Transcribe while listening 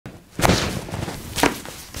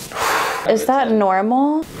Is that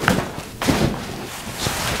normal?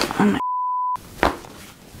 Oh my.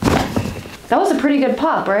 That was a pretty good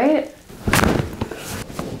pop, right?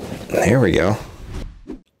 There we go.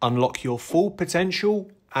 Unlock your full potential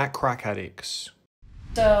at CrackAddictz.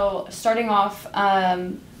 So starting off,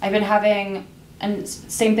 I've been having, and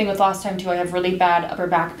same thing with last time too, I have really bad upper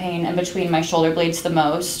back pain in between my shoulder blades the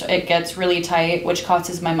most. It gets really tight, which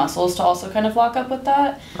causes my muscles to also kind of lock up with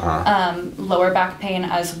that. Lower back pain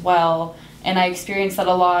as well. And I experience that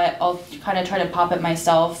a lot. I'll kind of try to pop it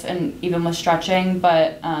myself and even with stretching,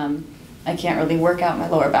 but I can't really work out my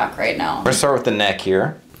lower back right now. We're gonna start with the neck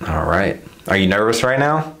here. All right. Are you nervous right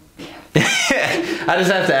now? I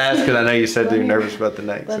just have to ask because I know you said you're nervous about the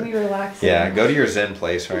neck. Let me relax. Yeah, go to your zen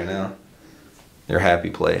place right now. Your happy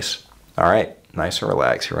place. All right, nice and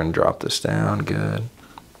relaxed. You're gonna drop this down, good.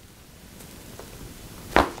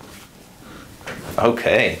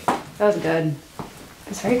 Okay. That was good.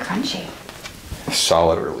 It's very crunchy.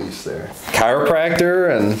 Solid release there.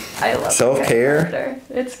 Chiropractor and I love self-care.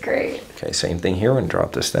 It's great. Okay, same thing here. We're gonna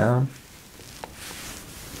drop this down.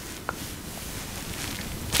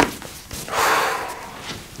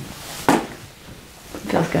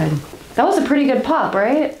 Feels good. That was a pretty good pop,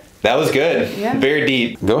 right? That was good. Yeah. Very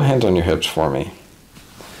deep. Go hands on your hips for me.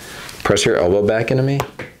 Press your elbow back into me.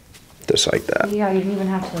 Just like that. Yeah, you didn't even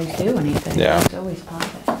have to like do anything. Yeah. Just always pop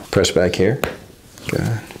it. Press back here.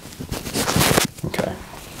 Good. Okay.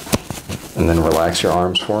 And then relax your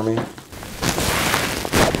arms for me.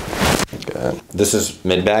 Good. This is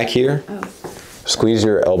mid back here. Oh. Squeeze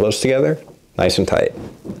your elbows together. Nice and tight.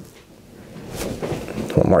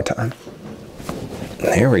 One more time.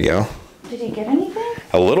 There we go. Did he get anything?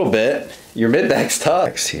 A little bit. Your mid back's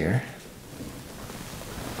tough. Here.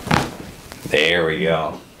 There we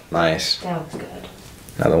go. Nice. That was good.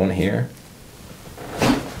 Another one here.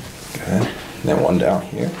 Good. Then one down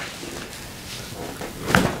here.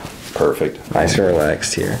 Perfect. Nice and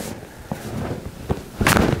relaxed here.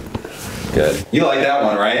 Good. You like that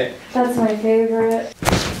one, right? That's my favorite.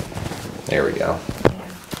 There we go. Yeah.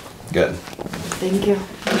 Good. Thank you.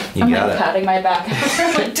 You I'm got like it. patting my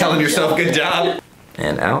back. Telling yourself good job.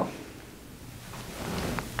 And out.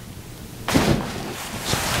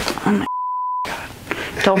 Oh my God.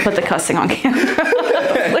 Don't put the cussing on camera,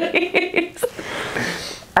 please.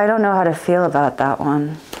 I don't know how to feel about that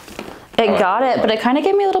one. It got it, but it kind of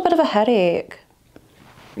gave me a little bit of a headache.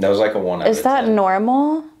 That was like a 1 out of 10. Is that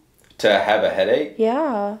normal? To have a headache?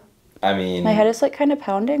 Yeah. I mean... My head is like kind of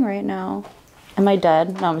pounding right now. Am I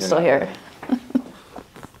dead? No, I'm still here.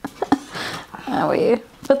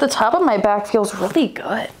 But the top of my back feels really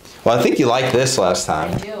good. Well, I think you liked this last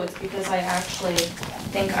time. I do. It's because I actually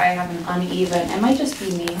think I have an uneven. It might just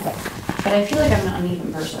be me, but I feel like I'm an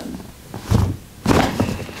uneven person.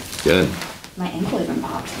 Good. My ankle even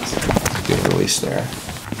popped. Good release there.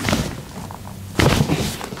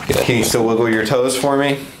 Good. Can you still wiggle your toes for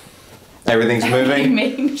me? Everything's moving?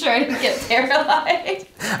 Making sure I didn't get paralyzed.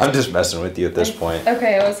 I'm just messing with you at this point.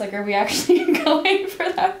 Okay, I was like, are we actually going for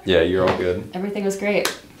that? Yeah, you're all good. Everything was great.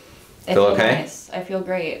 I Feel okay? Nice. I feel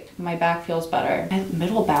great. My back feels better. My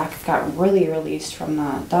middle back got really released from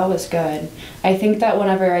that. That was good. I think that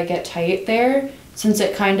whenever I get tight there, since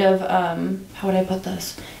it kind of, how would I put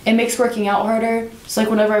this? It makes working out harder. So like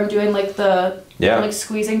whenever I'm doing like the, like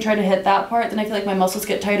squeezing, trying to hit that part, then I feel like my muscles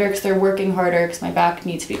get tighter because they're working harder because my back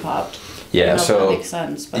needs to be popped. Yeah, so that makes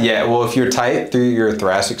sense. But yeah, well, if you're tight through your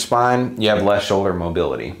thoracic spine, you have less shoulder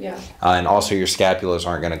mobility. Yeah. And also your scapulas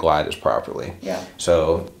aren't going to glide as properly. Yeah.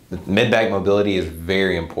 So mid-back mobility is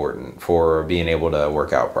very important for being able to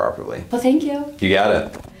work out properly. Well, thank you. You got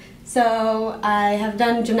it. So I have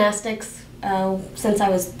done gymnastics since I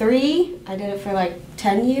was 3. I did it for like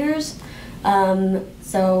 10 years.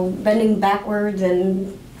 So bending backwards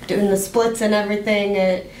and doing the splits and everything,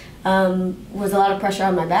 it was a lot of pressure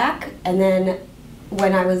on my back. And then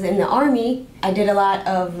when I was in the Army, I did a lot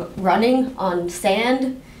of running on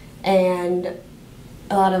sand and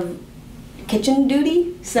a lot of kitchen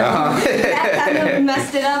duty, so that kind of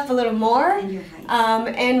messed it up a little more. And your height.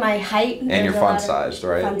 And my height. And you're fun-sized,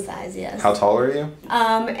 right? Fun-sized, yes. How tall are you?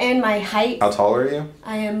 And my height. How tall are you?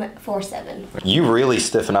 I am 4'7". You really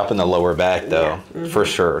stiffen up in the lower back, though, for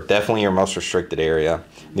sure. Definitely your most restricted area.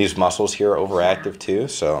 These muscles here are overactive, too,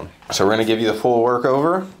 so we're going to give you the full work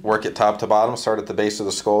over. Work it top to bottom, start at the base of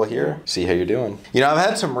the skull here. See how you're doing. You know, I've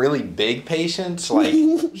had some really big patients, like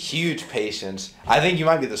huge patients. I think you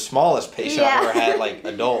might be the smallest patient I've ever had, like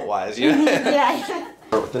adult-wise. You know? Yeah.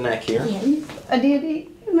 Start with the neck here. A deity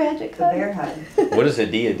magic hug. Bear hug. What is a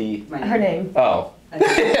D? Her name. Oh. I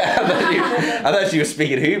thought you were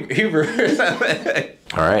speaking Hebrew or something.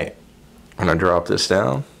 All right. I'm going to drop this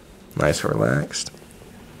down. Nice and relaxed.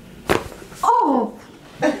 Oh!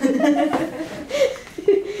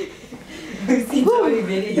 We've seen so many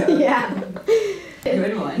videos. Yeah.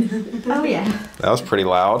 Good one. Oh yeah. That was pretty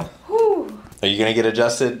loud. Whew. Are you gonna get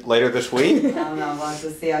adjusted later this week? I don't know, we'll have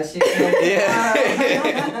to see how she feels.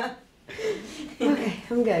 Yeah. Okay,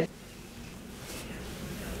 I'm good.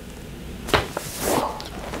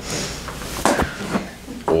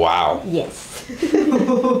 Wow. Yes.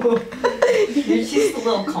 You're just a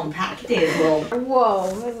little compacted. Whoa,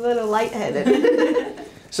 I was a little lightheaded.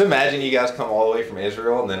 So imagine you guys come all the way from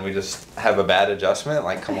Israel and then we just have a bad adjustment.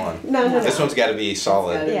 Like, come on. No. This one's got to be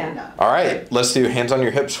solid. Yeah. All right, let's do hands on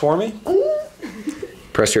your hips for me.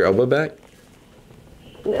 Press your elbow back.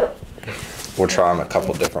 No. We'll try them a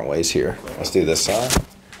couple different ways here. Let's do this side.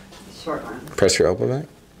 Short arm. Press your elbow back.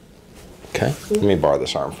 Okay. Let me borrow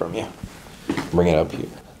this arm from you. Bring it up here.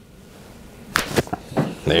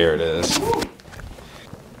 There it is.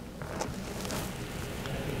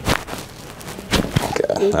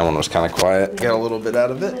 Okay, that one was kind of quiet. Got a little bit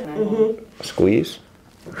out of it. Mm-hmm. Squeeze.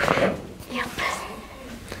 Yep.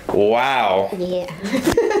 Wow. Yeah.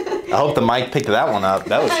 I hope the mic picked that one up.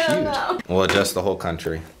 That was I don't huge. know. We'll adjust the whole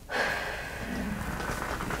country.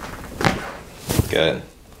 Good.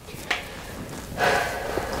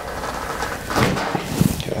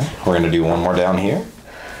 Okay, we're gonna do one more down here.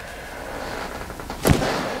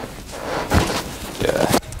 Yeah.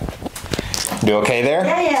 Do okay there?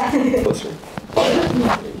 Yeah. Closer.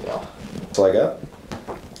 There you go. Just like up.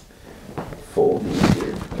 Fold these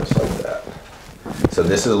here, just like that. So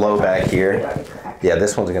this is low back here. Yeah,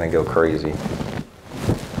 this one's gonna go crazy.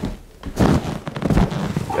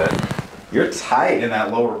 Good. You're tight in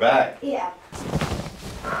that lower back. Yeah.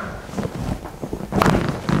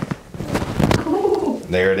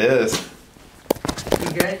 There it is.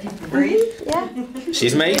 You good? You can breathe? Yeah.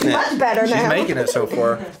 She's making it. Much better She's now. making it so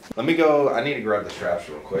far. Let me go. I need to grab the straps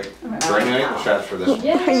real quick. Bring me the straps for this one.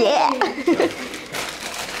 Yeah.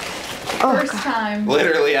 First time.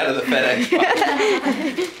 Literally out of the FedEx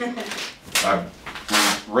box. I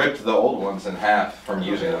ripped the old ones in half from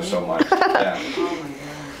using them so much. Yeah. Oh my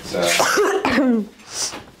god. So,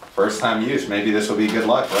 first time use. Maybe this will be good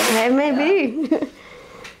luck, right? It may be.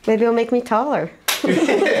 Maybe it'll make me taller.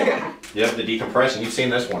 Yep, the decompression. You've seen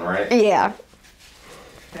this one, right? Yeah.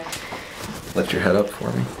 Lift your head up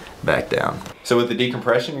for me. Back down. So with the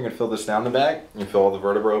decompression, you're going to feel this down the back. You feel all the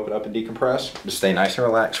vertebrae open up and decompress. Just stay nice and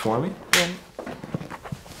relaxed for me. Yeah.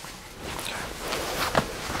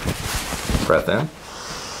 Breath in.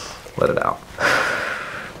 Let it out.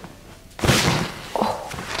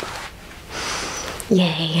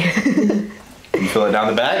 Yay. You feel it down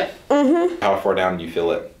the back? Mm-hmm. How far down do you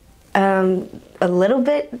feel it? A little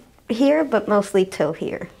bit here, but mostly till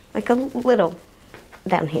here. Like a little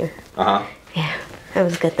down here. Uh-huh. Yeah, that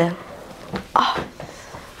was good though.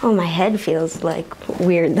 Oh, my head feels like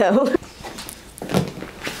weird though.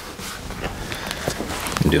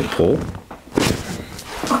 Do a pull.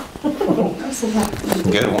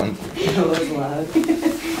 Good one. That was loud.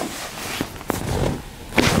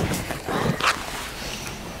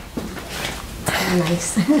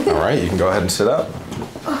 Nice. All right, you can go ahead and sit up.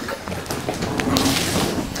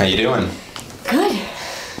 How you doing? Good.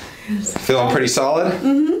 Feeling pretty solid?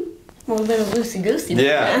 Mm-hmm. A little loosey-goosey.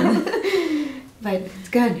 Yeah. But it's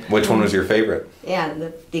good. Which one was your favorite? Yeah, the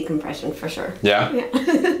decompression for sure. Yeah?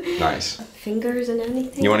 Yeah. Nice. Fingers and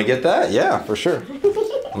anything? You want to get that? Yeah, for sure.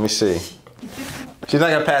 Let me see. She's not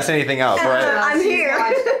going to pass anything up, right? I'm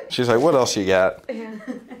here. She's like, what else you got? Yeah.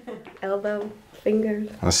 Elbow, fingers.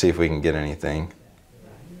 Let's see if we can get anything.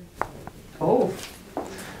 Oh.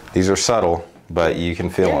 These are subtle, but you can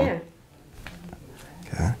feel them. Yeah.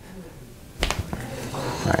 Okay.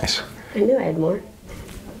 Nice. I knew I had more.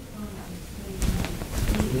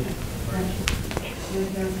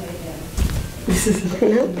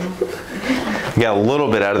 No? You got a little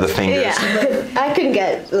bit out of the fingers. Yeah. I can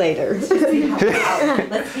get later.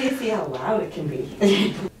 Let's see how loud it can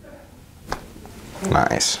be.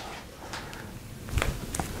 Nice.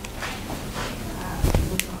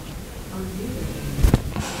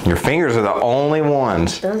 Your fingers are the only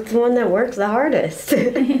ones. That's the one that works the hardest.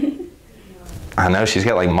 I know, she's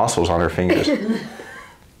got like muscles on her fingers.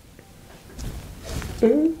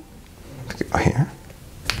 Mm. Let's go here.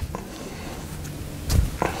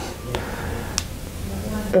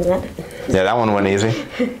 Yeah, that one went easy.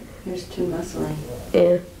 There's too muscly.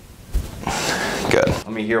 Yeah. Good.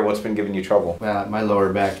 Let me hear what's been giving you trouble. Well, my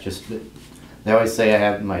lower back just, they always say I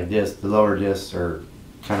have my disc, the lower discs are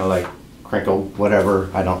kind of like crinkled, whatever.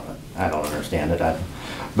 I don't understand it.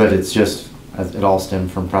 But it's just, it all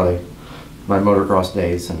stemmed from probably my motocross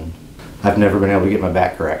days, and I've never been able to get my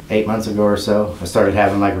back correct. 8 months ago or so, I started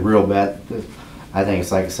having like a real bad, I think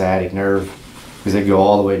it's like a sciatic nerve, because it go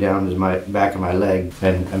all the way down to my back of my leg.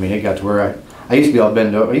 And I mean, it got to where I used to be able to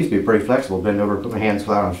bend over. I used to be pretty flexible, bend over, put my hands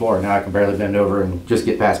flat on the floor. Now I can barely bend over and just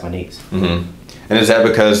get past my knees. Mm-hmm. And is that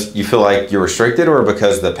because you feel like you're restricted or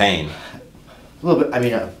because of the pain? A little bit. I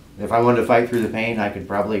mean, if I wanted to fight through the pain, I could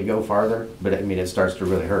probably go farther. But I mean, it starts to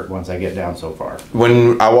really hurt once I get down so far.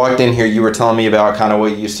 When I walked in here, you were telling me about kind of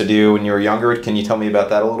what you used to do when you were younger. Can you tell me about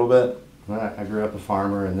that a little bit? Well, I grew up a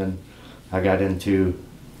farmer, and then I got into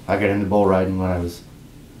bull riding when I was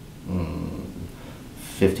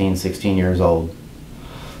 15, 16 years old,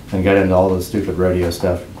 and got into all the stupid rodeo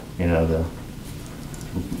stuff. You know, the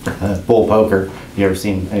bull poker. You ever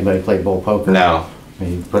seen anybody play bull poker? No.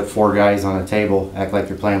 You put 4 guys on a table, act like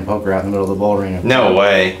they're playing poker out in the middle of the bull arena. No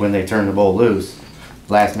way. When they turn the bull loose,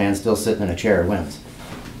 last man still sitting in a chair wins.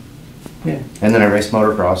 Yeah. And then I raced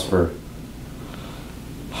motocross for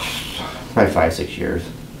probably 5, 6 years.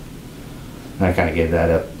 And I kind of gave that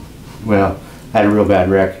up. Well, I had a real bad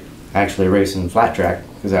wreck actually racing flat track,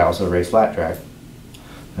 because I also race flat track.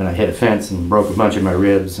 And I hit a fence and broke a bunch of my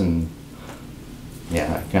ribs, and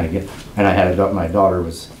yeah, I kind of and I had my daughter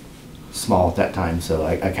was small at that time, so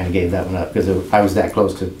I kind of gave that one up, because I was that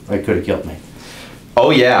close to, it could have killed me.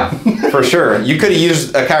 Oh yeah, for sure. You could have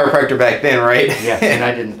used a chiropractor back then, right? Yeah,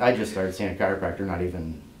 and I just started seeing a chiropractor not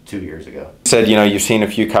even 2 years ago. You said, you know, you've seen a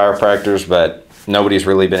few chiropractors, but nobody's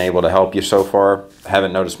really been able to help you so far.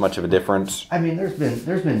 Haven't noticed much of a difference. I mean, there's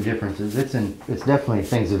been differences. It's definitely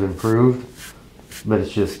things have improved, but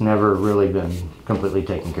it's just never really been completely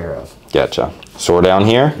taken care of. Gotcha. Sore down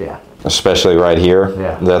here? Yeah. Especially right here?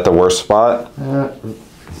 Yeah. Is that the worst spot?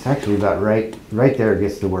 It's actually about right there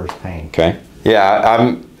gets the worst pain. Okay. Yeah,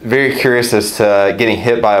 I'm very curious as to getting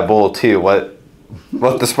hit by a bull too. What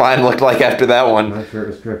the spine looked like after that one. That's very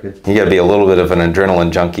restricted. You gotta be a little bit of an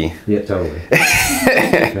adrenaline junkie. Yeah, totally.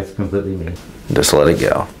 That's completely me. Just let it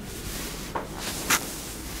go.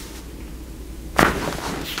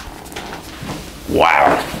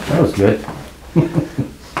 Wow. That was good.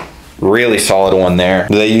 Really solid one there.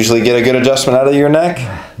 Do they usually get a good adjustment out of your neck?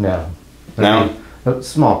 No. No? I mean,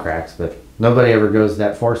 small cracks, but nobody ever goes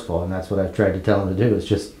that forceful, and that's what I've tried to tell them to do. It's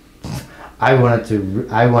just, I want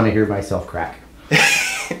to hear myself crack.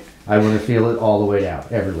 I want to feel it all the way down,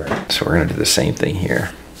 everywhere. So we're gonna do the same thing here.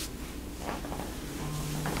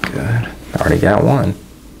 Good. Already got one.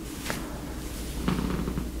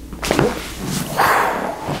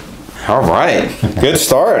 All right. Good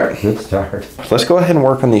start. Good start. Let's go ahead and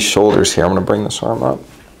work on these shoulders here. I'm gonna bring this arm up.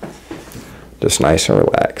 Just nice and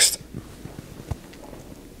relaxed.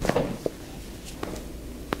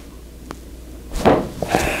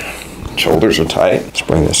 Shoulders are tight. Let's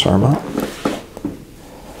bring this arm up.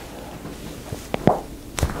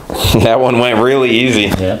 That one went really easy.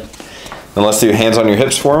 Yeah. And let's do hands on your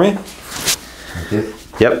hips for me. Okay.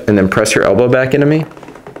 Yep, and then press your elbow back into me.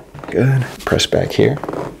 Good. Press back here.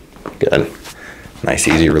 Good. Nice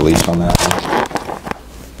easy release on that one.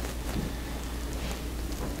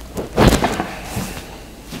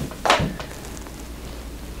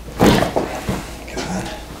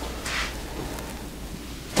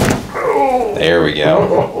 Good. There we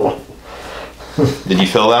go. Did you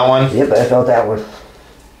feel that one? Yep, I felt that one.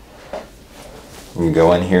 We can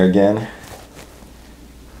go in here again.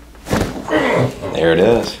 There it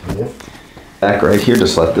is. Yep. Back right here,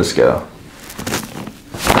 just let this go.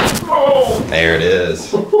 There it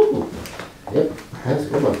is. Yep, that's a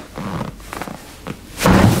good one.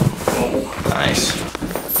 Nice.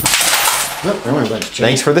 Yep, don't worry about it.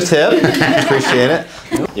 Thanks for the tip. Appreciate it.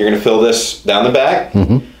 You're going to fill this down the back.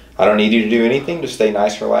 Mm-hmm. I don't need you to do anything. Just stay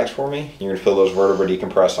nice and relaxed for me. You're going to feel those vertebrae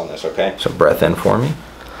decompress on this, okay? So breath in for me.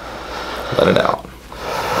 Let it out.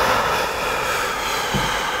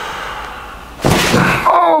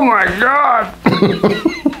 Oh my God!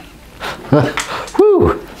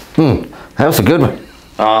 Whew. That was a good one.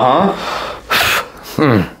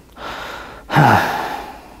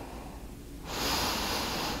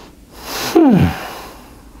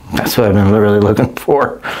 That's what I've been really looking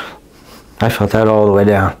for. I felt that all the way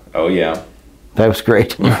down. Oh, yeah. That was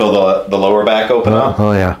great. You feel the lower back open up?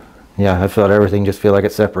 Oh yeah. Yeah, I felt everything just feel like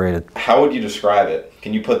it separated. How would you describe it?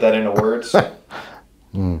 Can you put that into words? I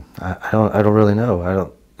don't really know. I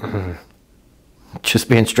don't. Just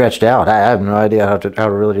being stretched out. I have no idea how to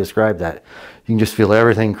really describe that. You can just feel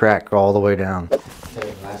everything crack all the way down. I'll tell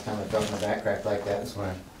you, the last time I felt my back crack like that was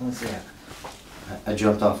when I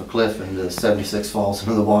jumped off a cliff into the 76 falls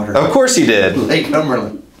into the water. Of course you did. Lake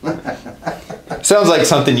Cumberland. Sounds like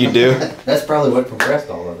something you do. That's probably what compressed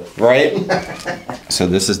all of it. Right? So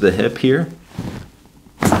this is the hip here.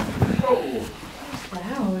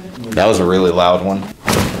 Loud. That was a really loud one.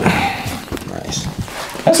 Nice.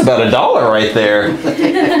 That's about $1 right there.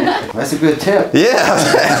 That's a good tip.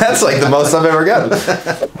 Yeah, that's like the most I've ever gotten.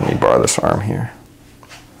 Let me borrow this arm here.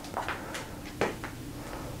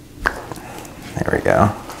 There we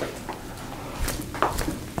go.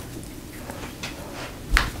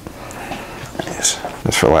 Nice.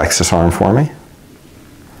 Just relax this arm for me.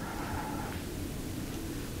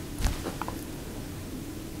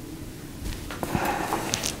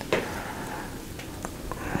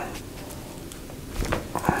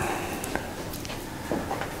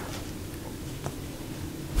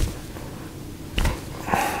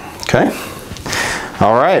 Okay.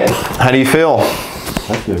 All right. How do you feel?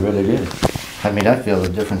 I feel really good. I mean, I feel the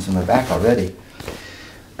difference in my back already.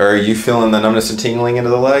 Are you feeling the numbness and tingling into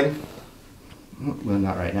the leg? Well,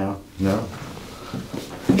 not right now. No.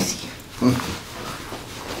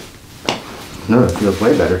 No, it feels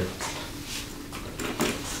way better.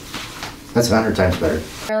 That's 100 times better.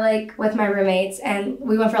 We're like with my roommates and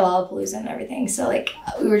we went for Lollapalooza and everything. So like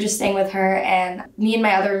we were just staying with her and me and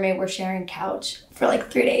my other roommate were sharing a couch for like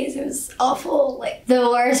 3 days. It was awful. Like the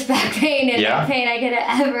worst back pain and neck pain I could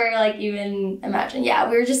ever like even imagine. Yeah,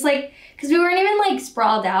 we were just like, because we weren't even like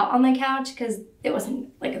sprawled out on the couch because it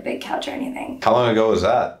wasn't like a big couch or anything. How long ago was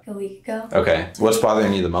that? A week ago. Okay. What's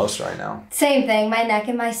bothering you the most right now? Same thing, my neck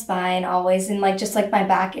and my spine always, and like just like my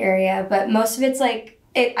back area. But most of it's like,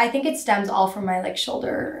 I think it stems all from my like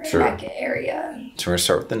shoulder and neck area. So we're gonna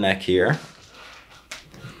start with the neck here.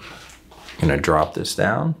 Gonna drop this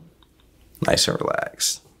down. Nice and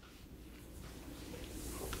relaxed.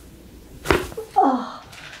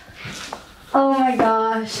 Oh my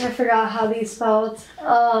gosh, I forgot how these felt.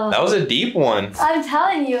 Oh. That was a deep one. I'm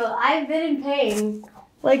telling you, I've been in pain.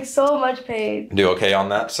 Like so much pain. Do okay on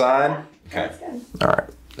that side? Yeah, Okay. that's good. All right.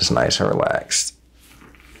 Just nice and relaxed.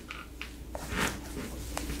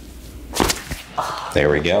 There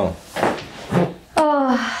we go.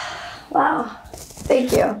 Oh, wow.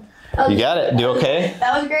 Thank you. You got it. Do okay?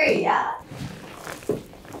 That was great, yeah.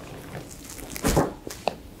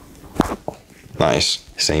 Nice.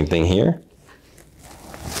 Same thing here.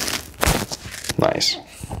 Nice.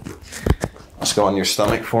 Let's go on your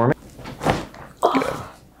stomach for me. Good.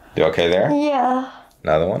 You okay there? Yeah.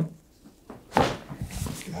 Another one.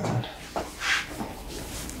 Good.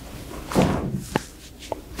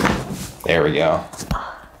 There we go.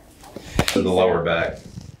 To the lower back.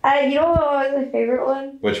 You know what was my favorite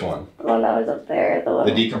one? Which one? The one that was up there. The one.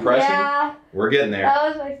 The decompression? Yeah. We're getting there. That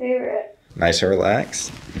was my favorite. Nice and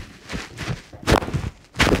relaxed.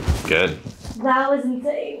 Good. That was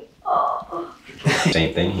insane. Oh.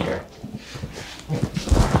 Same thing here.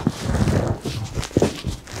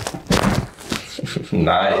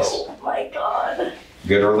 Nice. Oh my god.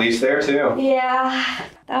 Good release there too. Yeah.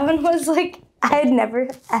 That one was like, I had never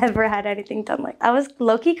ever had anything done like that. I was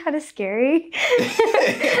low-key kind of scary.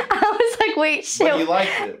 I was like, wait, shit. But you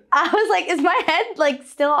liked it. I was like, is my head like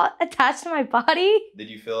still attached to my body? Did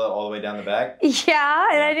you feel it all the way down the back? Yeah,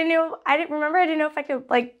 and I didn't know if I could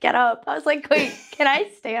like get up. I was like, wait, can I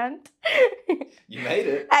stand? You made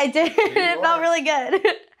it. I did. Here you It felt are. really good.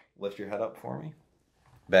 Lift your head up for me.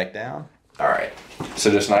 Back down. All right.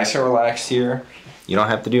 So just nice and relaxed here. You don't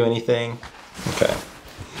have to do anything. Okay.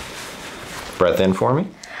 Breath in for me.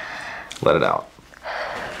 Let it out.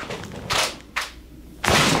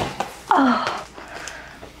 Oh,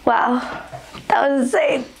 wow. That was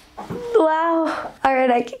insane. Wow. All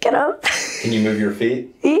right, I can get up. Can you move your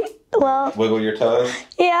feet? Well, Wiggle your toes?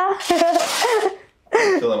 yeah.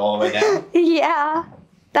 Feel it all the way down? Yeah.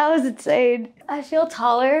 That was insane. I feel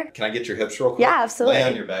taller. Can I get your hips real quick? Yeah, absolutely. Lay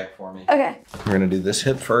on your back for me. Okay. We're gonna do this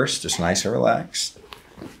hip first, just nice and relaxed.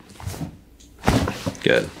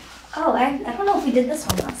 Good. Oh, I don't know if we did this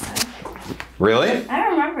one last time. Really? I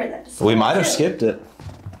don't remember this. We might have skipped it.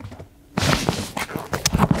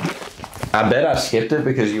 I bet I skipped it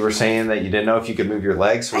because you were saying that you didn't know if you could move your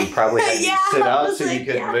legs, so we probably had Yeah, you sit I up was so you like,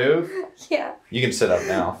 could yeah. move. Yeah. You can sit up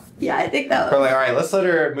now. Yeah, I think that was. Probably, all right, let's let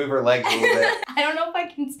her move her legs a little bit. I don't know if I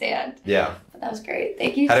can stand. Yeah. But that was great.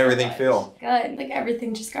 Thank you. How'd so everything much. feel? Good. Like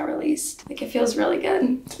everything just got released. Like it feels really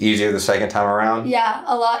good. Easier the second time around? Yeah,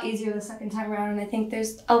 a lot easier the second time around, and I think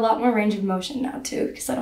there's a lot more range of motion now too because I don't